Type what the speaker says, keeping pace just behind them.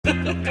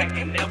Pistol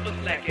packin, never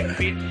slackin,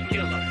 bitch,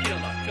 killer,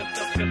 killer.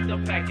 Pistol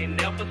packin,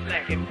 never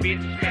slackin,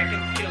 bitch,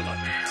 smackin, killer.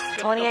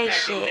 28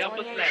 shit.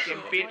 Never slackin,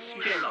 bitch,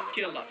 killer,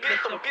 killer.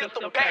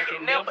 Pistol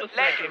packin, never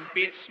slackin,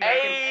 bitch,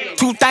 smackin, killer.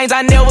 Two things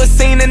I never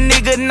seen a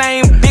nigga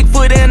named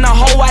Bigfoot in a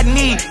hoe I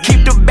need.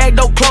 Keep the back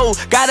door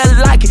closed, gotta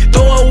lock it,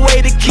 throw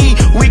away the key.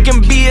 We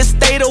can be a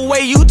state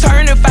away, you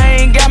turn if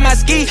I ain't got my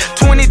ski.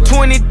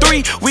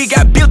 2023, we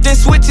got built-in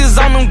switches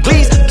on them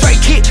glees. Drac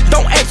hit,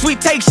 don't ask, we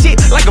take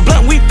shit like a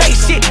blunt, we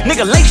face shit.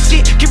 Nigga lake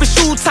shit, keep it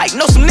shoe tight,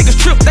 know some niggas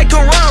trip, they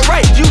can run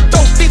right. You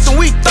throw fits and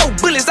we throw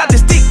bullets out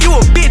the stick, you a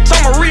bitch,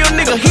 I'm a real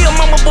nigga. Here,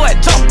 mama boy,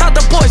 jumped out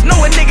the porch,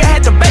 know a nigga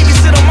had to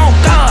babysit him on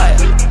God.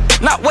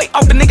 Not wait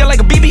off the nigga like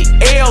a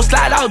BBL,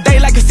 slide all day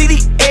like a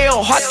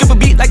CDL, heart skip a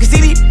beat like a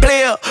CD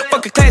player.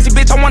 Fuck a classy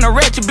bitch, I want a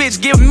ratchet bitch,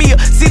 give me a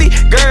city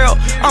girl.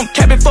 I'm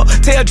capping fuck,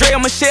 tell Dre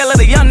and Michelle, let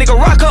a young nigga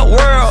rock her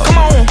world. Come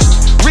on,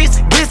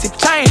 wrist, glisten,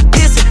 chain,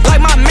 glisten, like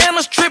my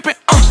manners tripping.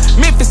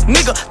 Memphis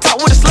nigga, talk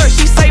with a slur,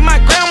 she say my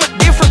grandma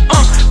different.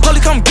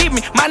 Police come get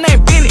me, my name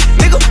Benny,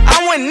 nigga,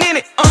 I wasn't in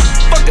it.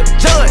 Fuck the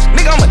judge,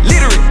 nigga, I'm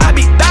illiterate, I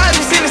be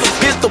dodging sentences.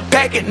 Pistol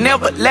packin,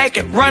 never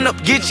lacking, run up,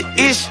 get your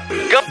ish.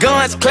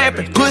 Guns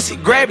clapping, pussy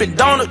grabbing,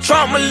 Donald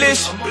Trump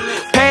militia.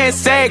 Pants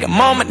sagging,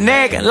 mama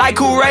nagging, like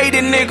who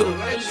raided nigga.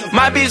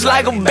 My bitch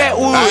like a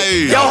backwood,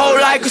 your hoe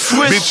like a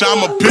Swiss. Bitch,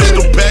 I'm a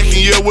pistol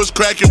packing, yeah, what's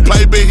cracking?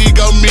 Play, but he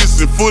go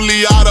missing.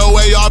 Fully auto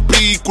ARP,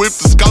 equipped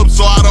the scope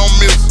so I don't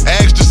miss.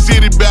 Ask the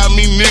city about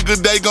me, nigga,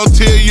 they gon'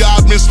 tell you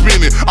I've been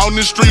spinning. On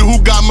the street,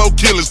 who got more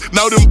killers?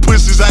 Know them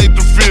pussies ain't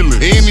the feeling.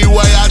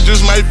 Anyway, I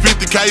just made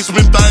 50K,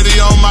 spent 30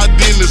 on my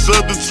dentist,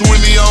 up to 20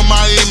 on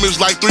my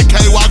image, like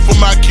 3K walk for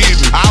my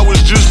kidney. I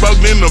was just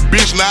broke in the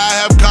bitch, now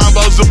I have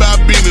combos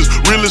about business.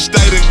 Real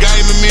estate and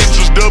gaining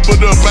interest, doubled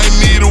up, ain't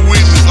need a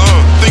witness.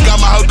 Think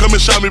I'm a hoe, come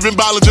and show me. Been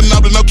ballin'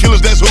 Ginobili, no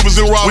killers, that's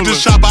Hoovers and Rollers. With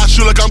this chop, I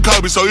shoot like I'm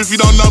Kobe, so if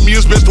you don't know me,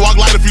 it's best to walk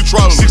light if you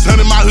trolling.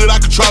 600 in my hood, I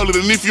control it,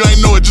 and if you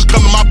ain't know it, just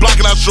come to my block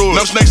and I show it.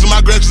 No snakes in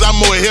my grass, cause I'm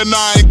more. Hell nah,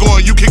 I ain't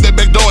going. You kick that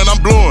back door and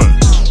I'm blowing.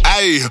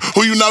 Ayy,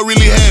 who you know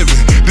really have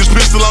it? This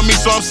pistol on me,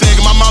 so I'm saying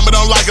my mama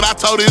don't like it, I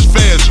told her it's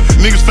fashion.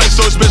 Niggas face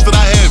so it's best that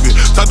I have it.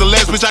 Talk the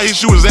last bitch I hit,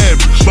 she was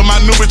average. But my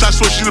new bitch, I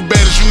swear she the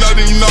baddest. You know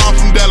that you know I'm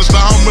from Dallas,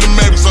 the home of the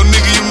Mavericks. So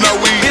nigga, you know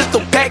we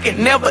pistol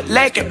packing, never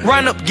lacking,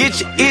 run up,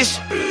 get your ish.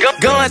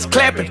 Guns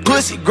clapping,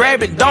 pussy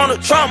grabbing,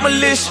 Donald Trump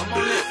militia.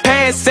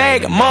 Pants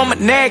sagging, mama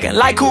nagging,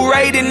 like who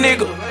raided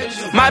nigga.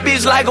 My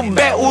bitch like a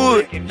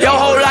backwood, your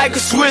hoe like a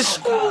Swiss.